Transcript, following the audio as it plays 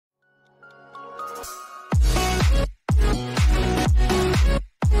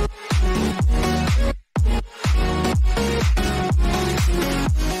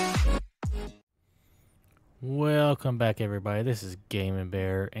Welcome back, everybody. This is Gaming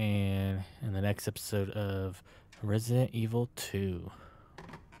Bear, and in the next episode of Resident Evil 2,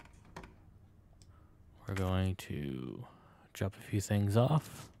 we're going to drop a few things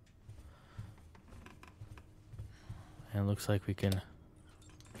off. And it looks like we can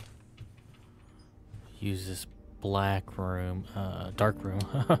use this dark room,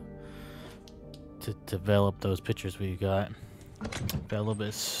 to develop those pictures we got. Got a little bit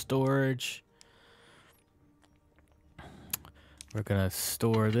of storage. We're gonna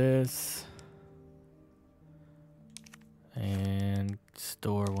store this and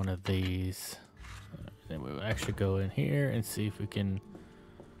store one of these. Then we'll actually go in here and see if we can.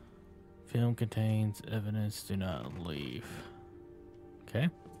 Film contains evidence, do not leave. Okay.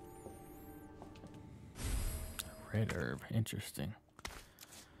 Red herb, interesting.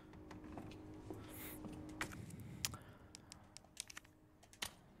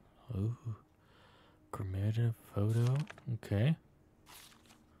 Ooh. Chromatic photo, okay.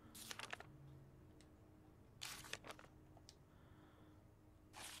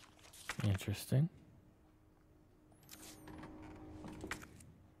 Interesting.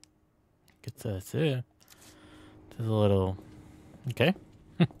 Guess that's it. There's a little, okay.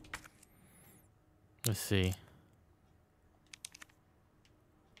 Let's see.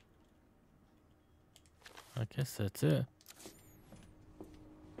 I guess that's it.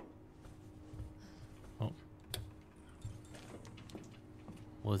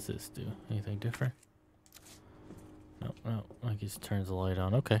 What does this do? Anything different? No. I just turns the light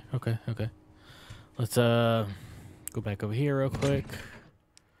on. Okay. Let's go back over here real quick.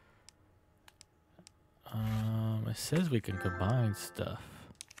 It says we can combine stuff.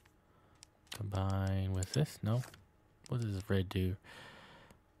 Combine with this? No. What does red do?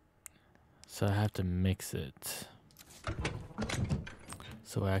 So I have to mix it.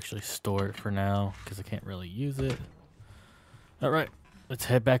 So I actually store it for now because I can't really use it. All right. Let's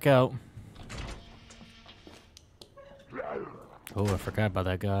head back out. Oh, I forgot about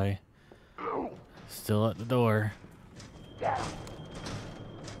that guy. Still at the door.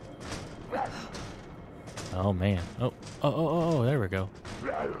 Oh, man. Oh, there we go.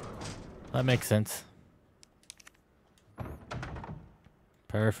 That makes sense.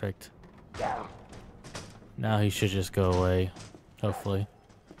 Perfect. Now he should just go away. Hopefully.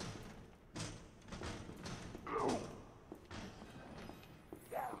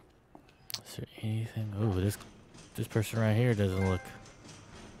 Is there anything? Oh, this person right here doesn't look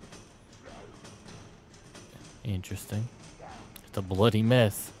interesting. It's a bloody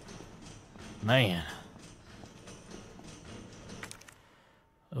mess. Man.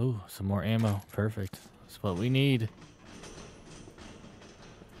 Oh, some more ammo. Perfect. That's what we need.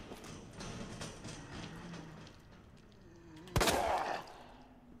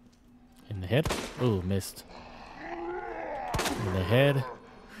 In the head? Oh, missed. In the head.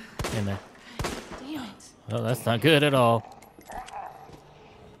 In the... Oh, that's not good at all.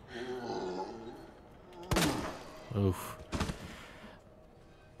 Oof.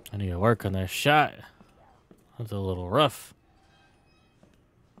 I need to work on that shot. That's a little rough.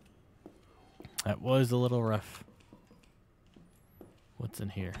 That was a little rough. What's in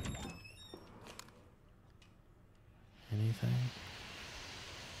here? Anything?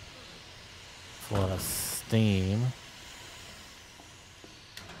 It's a lot of steam.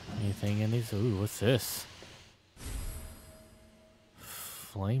 Anything in these? Ooh, what's this?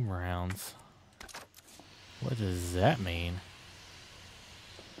 Flame rounds. What does that mean?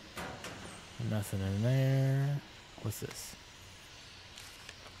 Nothing in there. What's this?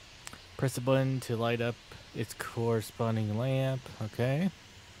 Press a button to light up its corresponding lamp. Okay.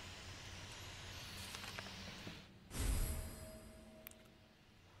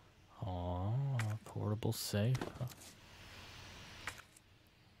 Oh, portable safe.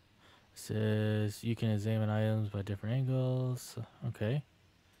 Says you can examine items by different angles. Okay.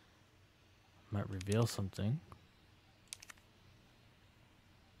 Might reveal something.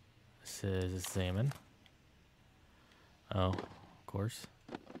 It says examine. Oh, of course.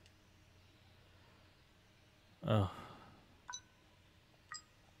 Oh.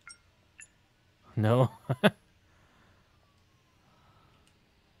 No.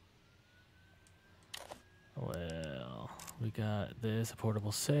 Well, we got this, a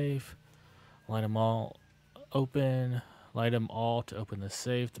portable safe. Light them all open. Light them all to open the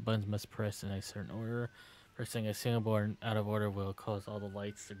safe. The buttons must press in a certain order. Pressing a single button out of order will cause all the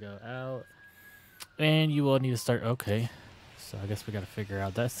lights to go out. And you will need to start. Okay. So I guess we got to figure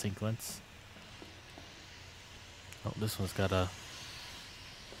out that sequence. Oh, this one's got a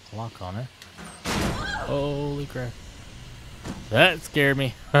lock on it. Holy crap. That scared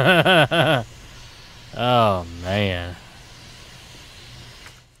me. Oh, man.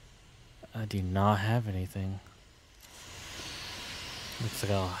 I do not have anything. Looks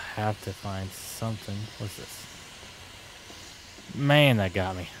like I'll have to find something. What's this? Man, that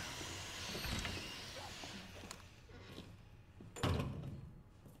got me.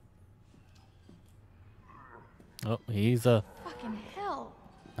 Oh, he's Fucking hell.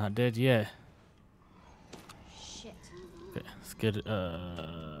 not dead yet. Shit. Okay, let's get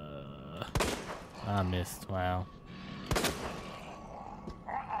I missed. Wow.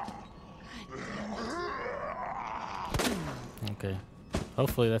 Okay.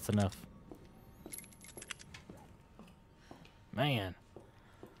 Hopefully that's enough. Man.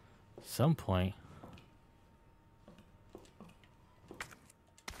 Some point.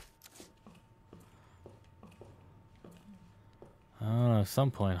 I don't know,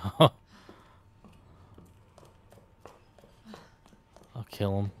 some point. I'll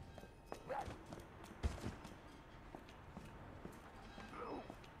kill him.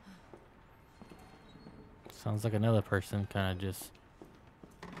 Sounds like another person kind of just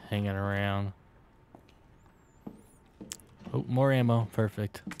hanging around. Oh, more ammo.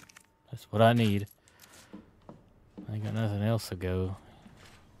 Perfect. That's what I need. I ain't got nothing else to go.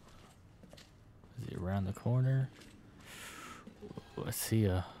 Is he around the corner? Ooh, I see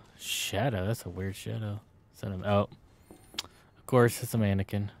a shadow. That's a weird shadow. Is that oh. Of course, it's a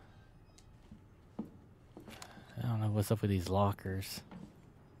mannequin. I don't know what's up with these lockers.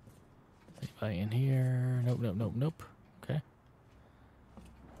 Anybody in here? Nope, nope, nope, nope. Okay.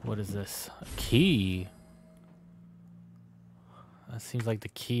 What is this? A key? That seems like the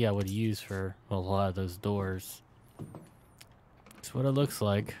key I would use for a lot of those doors. That's what it looks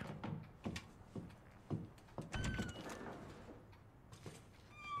like.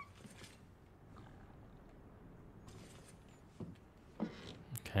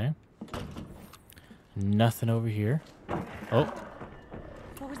 Okay. Nothing over here. Oh.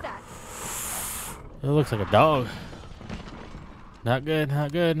 What was that? It looks like a dog. Not good,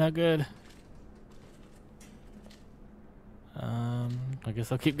 not good, not good. I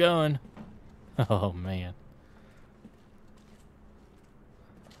guess I'll keep going. Oh man.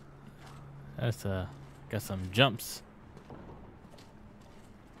 That's got some jumps.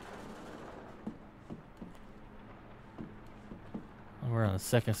 We're on the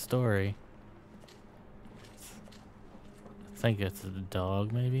second story. I think it's a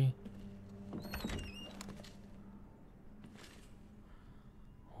dog, maybe.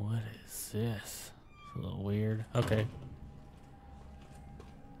 What is this? It's a little weird. Okay.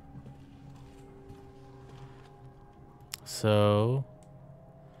 So,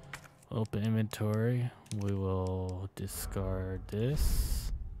 open inventory. We will discard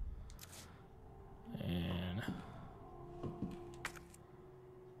this. And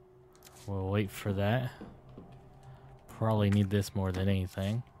we'll wait for that. Probably need this more than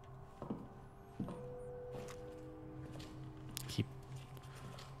anything. Keep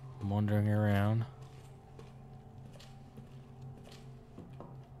wandering around.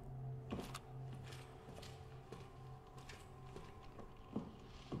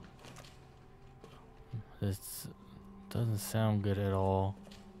 This doesn't sound good at all.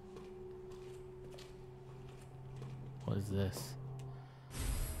 What is this?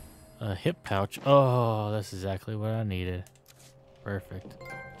 A hip pouch. Oh, that's exactly what I needed. Perfect.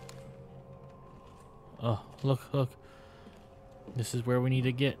 Oh, look, look. This is where we need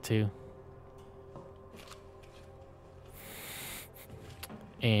to get to.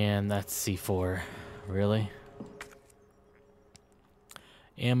 And that's C4. Really?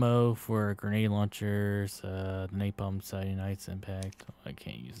 Ammo for grenade launchers, napalm side unites impact. I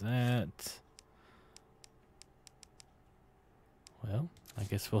can't use that. Well, I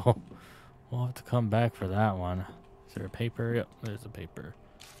guess we'll have to come back for that one. Is there a paper? Yep, there's a paper.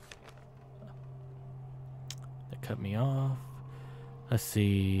 That cut me off. Let's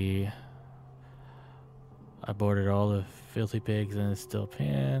see. I boarded all the filthy pigs in a steel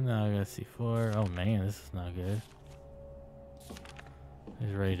pan. Now I got C4. Oh man, this is not good.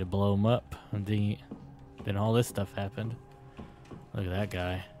 He's ready to blow him up. And then all this stuff happened. Look at that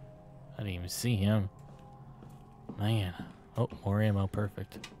guy. I didn't even see him. Man. Oh, more ammo.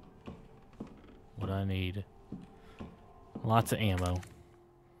 Perfect. What I need. Lots of ammo.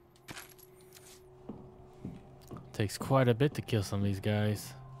 Takes quite a bit to kill some of these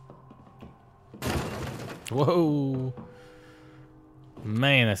guys. Whoa.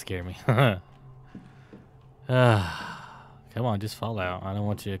 Man, that scared me. Come on, just fall out. I don't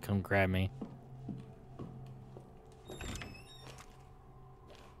want you to come grab me.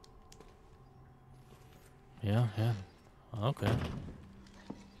 Yeah, yeah. Okay.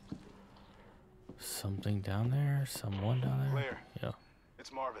 Something down there? Someone down there? Claire. Yeah.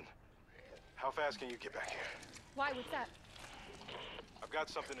 It's Marvin. How fast can you get back here? Why? What's up? I've got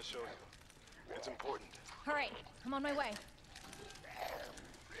something to show you. It's important. All right, I'm on my way.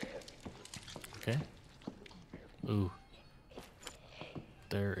 Okay. Ooh.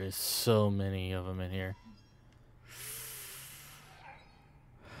 There is so many of them in here.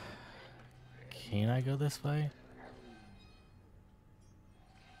 Can I go this way?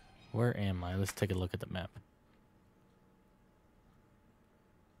 Where am I? Let's take a look at the map.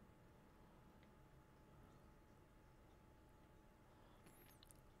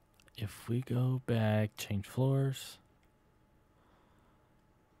 If we go back, change floors.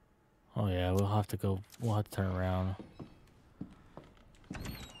 Oh yeah, we'll have to turn around.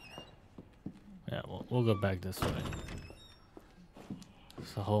 Yeah, we'll go back this way.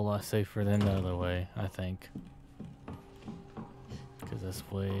 It's a whole lot safer than the other way, I think. Because there's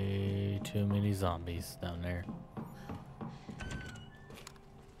way too many zombies down there.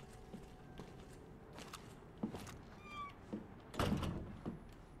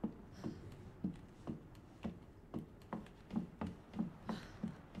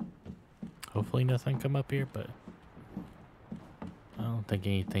 Hopefully nothing come up here, but I don't think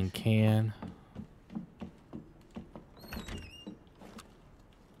anything can.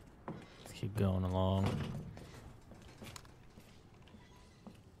 Let's keep going along.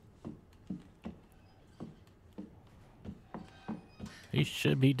 He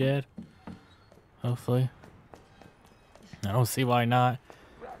should be dead. Hopefully. I don't see why not.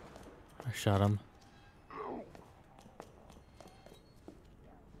 I shot him.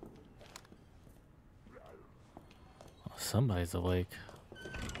 Oh, somebody's awake.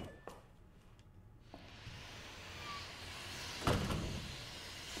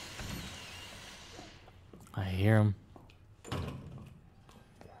 I hear him.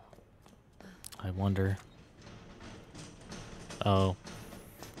 I wonder. Oh.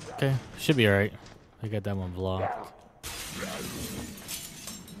 Okay, should be alright. I got that one blocked.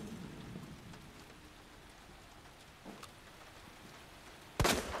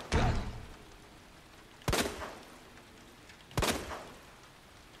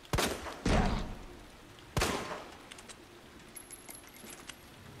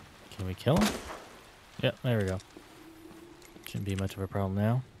 Can we kill him? Yep, there we go. Shouldn't be much of a problem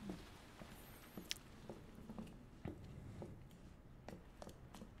now.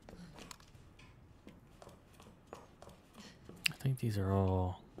 I think these are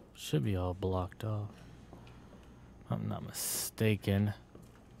all, should be all blocked off. If I'm not mistaken.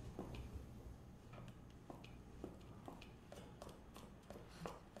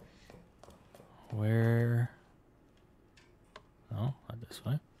 Where? No, not this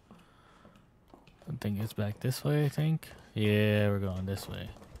way. I think it's back this way, I think. Yeah, we're going this way.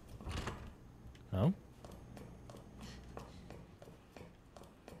 No?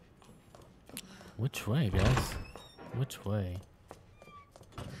 Which way, guys? Which way?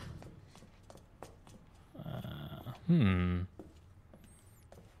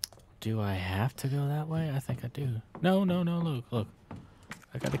 Do I have to go that way? I think I do. No, look.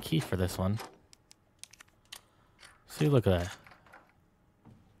 I got a key for this one. See, look at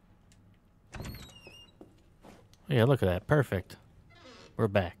that. Yeah, look at that. Perfect. We're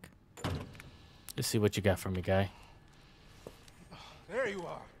back. Let's see what you got for me, guy. There you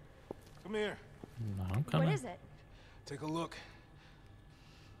are. Come here. No, I'm coming. What is it? Take a look.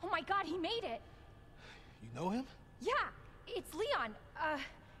 Oh my God, he made it. You know him? Yeah, it's Leon.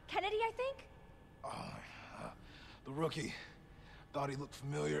 Kennedy, I think? The rookie. Thought he looked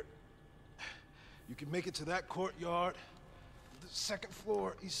familiar. You can make it to that courtyard. The second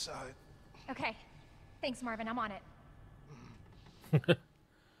floor, east side. Okay. Thanks, Marvin. I'm on it.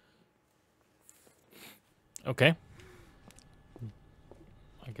 Okay.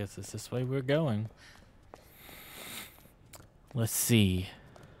 I guess it's this way we're going. Let's see.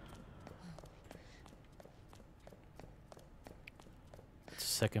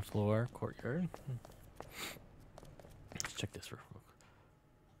 Second floor, courtyard. Let's check this real quick.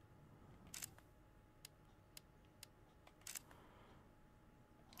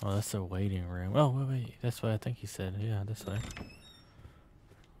 Oh, that's a waiting room. Oh, wait. That's what I think he said. Yeah, this way.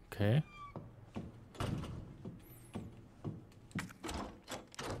 Okay.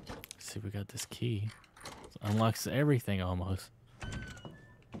 Let's see, we got this key. It unlocks everything almost.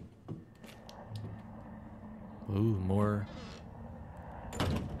 Ooh, more.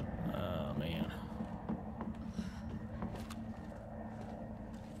 Oh, man.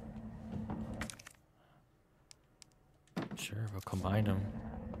 Sure, we'll combine them.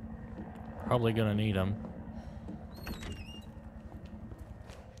 Probably gonna need them.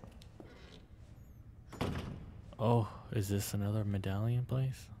 Oh, is this another medallion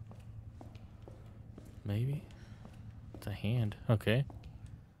place? Maybe? It's a hand. Okay.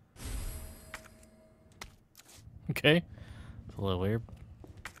 Okay. It's a little weird.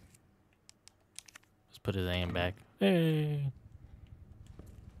 Let's put his hand back. Hey!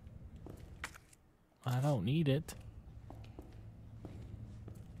 I don't need it.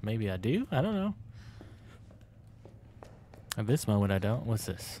 Maybe I do? I don't know. At this moment, I don't. What's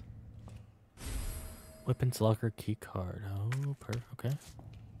this? Weapons locker key card. Oh, perfect. Okay.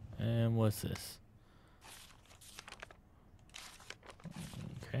 And what's this?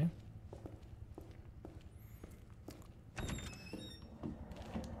 Okay.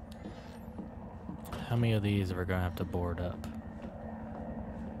 How many of these are we gonna have to board up?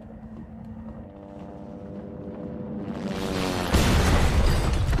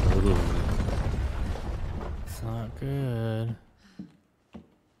 Ooh. It's not good.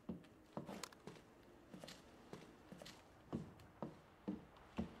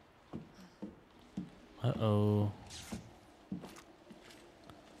 Uh-oh.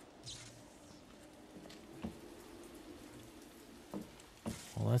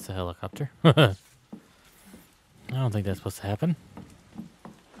 Well, that's a helicopter. I don't think that's supposed to happen.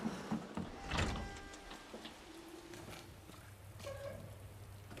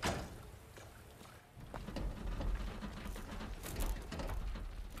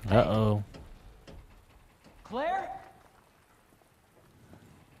 Uh-oh. Claire?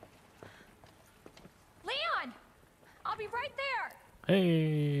 Leon! I'll be right there!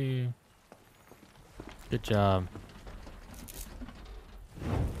 Hey. Good job.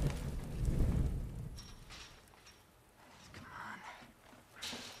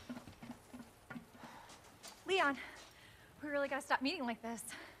 Leon, we really gotta stop meeting like this.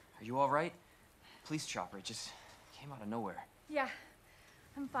 Are you all right? Police chopper, it just came out of nowhere. Yeah,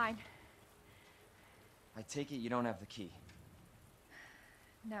 I'm fine. I take it you don't have the key.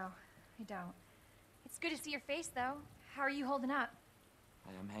 No, I don't. It's good to see your face, though. How are you holding up?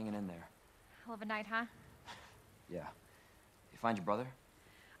 I'm hanging in there. Hell of a night, huh? Yeah. You find your brother?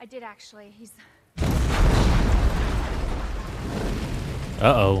 I did, actually. He's...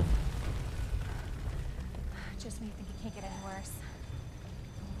 Uh-oh. Just when you think it can't get any worse.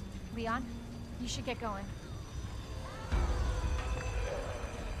 Leon, you should get going.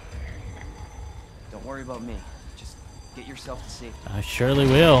 Don't worry about me. Just get yourself to safety. I surely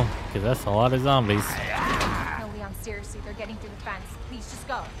will, because that's a lot of zombies. No, Leon, seriously, they're getting through the fence. Please, just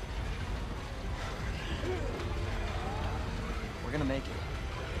go. We're gonna make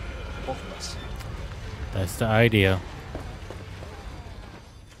it. Both of us. That's the idea.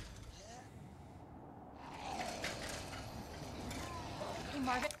 Hey,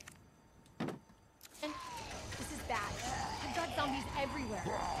 Marvin. This is bad. I've got zombies everywhere.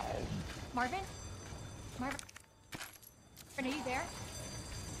 Marvin? Marvin? Are you there?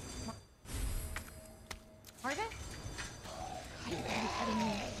 Marvin? Are you kidding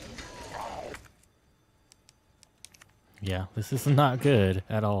me? Yeah, this is not good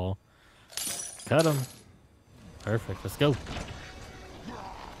at all. Cut him. Perfect. Let's go.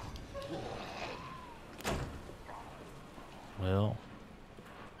 Well.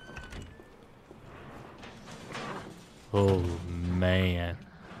 Oh, man.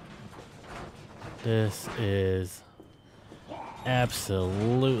 This is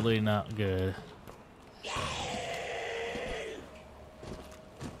absolutely not good.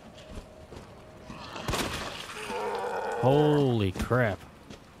 Holy crap.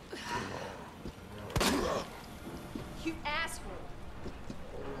 You asshole!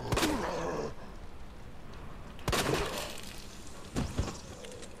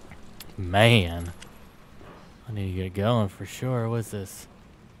 Man. I need to get going for sure. What's this?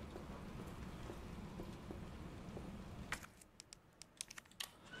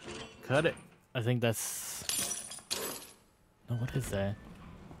 Cut it. I think that's... No, what is that?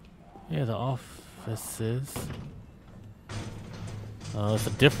 Yeah, the offices. Oh, it's a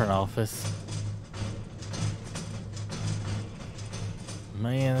different office.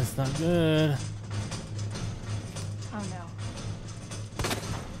 Man, that's not good. Oh no.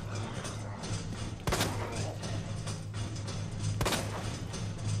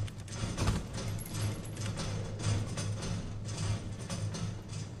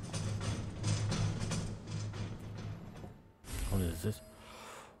 What is this?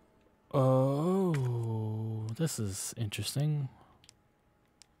 Oh, this is interesting.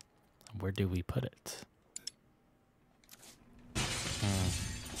 Where do we put it?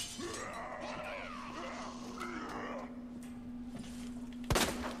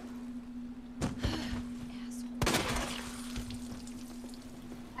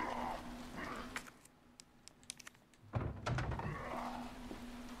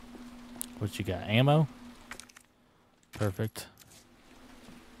 What you got? Ammo? Perfect.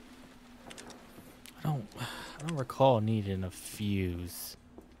 I don't recall needing a fuse.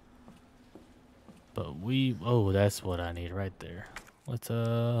 But oh, that's what I need right there. Let's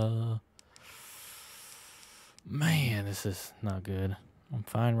man, this is not good. I'm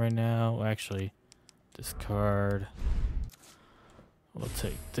fine right now. Actually, discard. We'll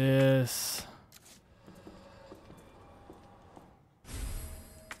take this.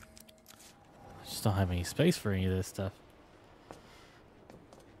 I just don't have any space for any of this stuff.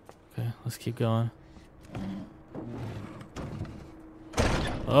 Okay, let's keep going.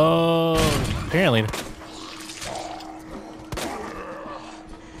 Oh, apparently.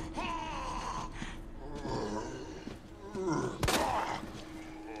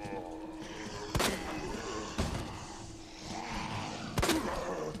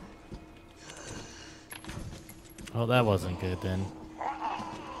 Oh, that wasn't good then.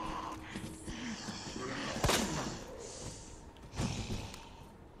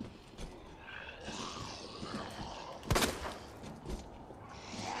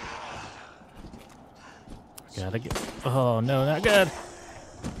 Gotta get. Oh no, not good.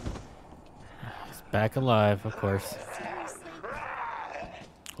 He's back alive, of course.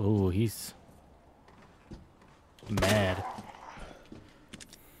 Oh, he's mad.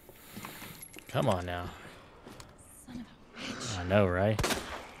 Come on now. I know, right?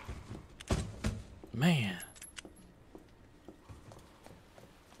 Man.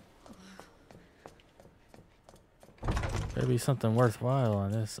 Better be something worthwhile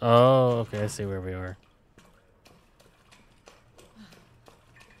on this. Oh, okay, I see where we are.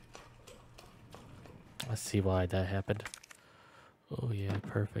 I see why that happened. Oh yeah,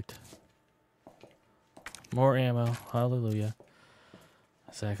 perfect. More ammo. Hallelujah.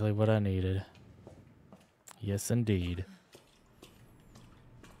 Exactly what I needed. Yes, indeed.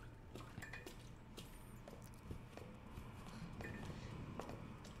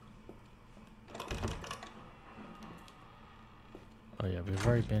 Oh yeah, we've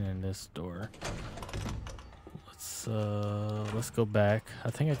already been in this door. Let's go back.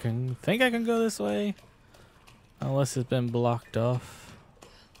 I think I can go this way. Unless it's been blocked off.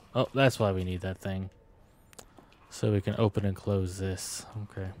 Oh, that's why we need that thing. So we can open and close this.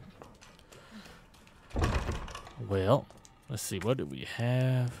 Okay. Well, let's see. What do we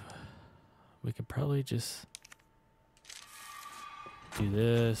have? We could probably just do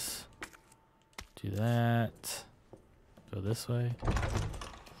this. Do that. Go this way.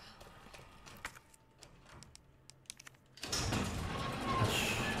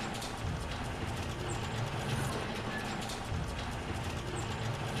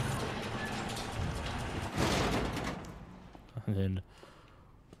 And then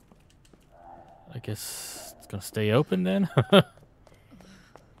I guess it's gonna stay open then.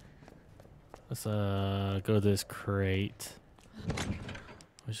 Let's go to this crate.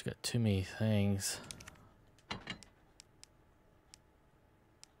 We just got too many things.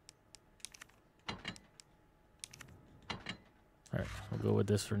 Alright, we'll go with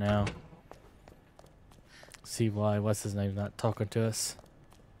this for now. See why what's his name not talking to us.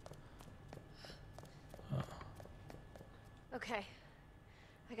 Okay.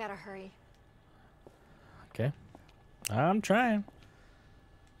 I gotta hurry. Okay. I'm trying.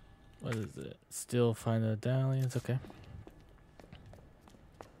 What is it? Still find the medallions? Okay.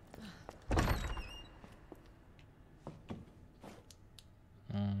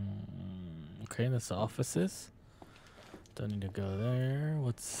 Okay, that's the offices. Don't need to go there.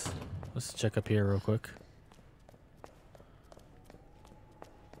 Let's check up here real quick.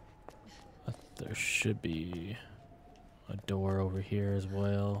 There should be a door over here as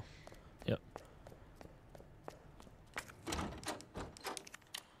well. Yep.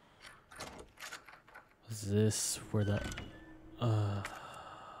 Is this where the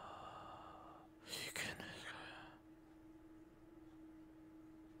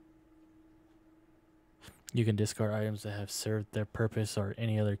you can discard items that have served their purpose or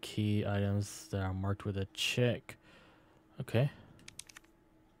any other key items that are marked with a check. Okay.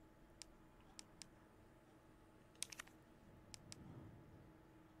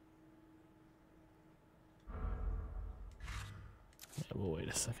 Yeah, we'll wait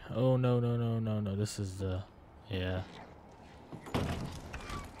a second. Oh, no. This is the... Yeah.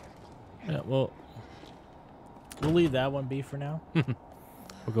 Yeah, well... We'll leave that one be for now.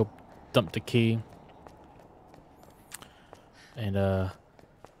 We'll go dump the key. And, we'll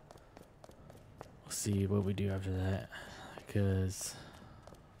see what we do after that. Because...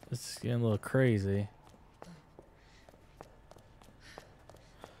 This is getting a little crazy.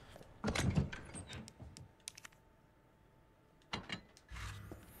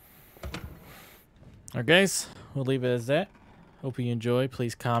 Alright, guys, we'll leave it as that. Hope you enjoy.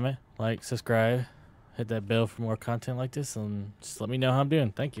 Please comment, like, subscribe, hit that bell for more content like this, and just let me know how I'm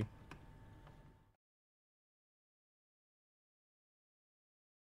doing. Thank you.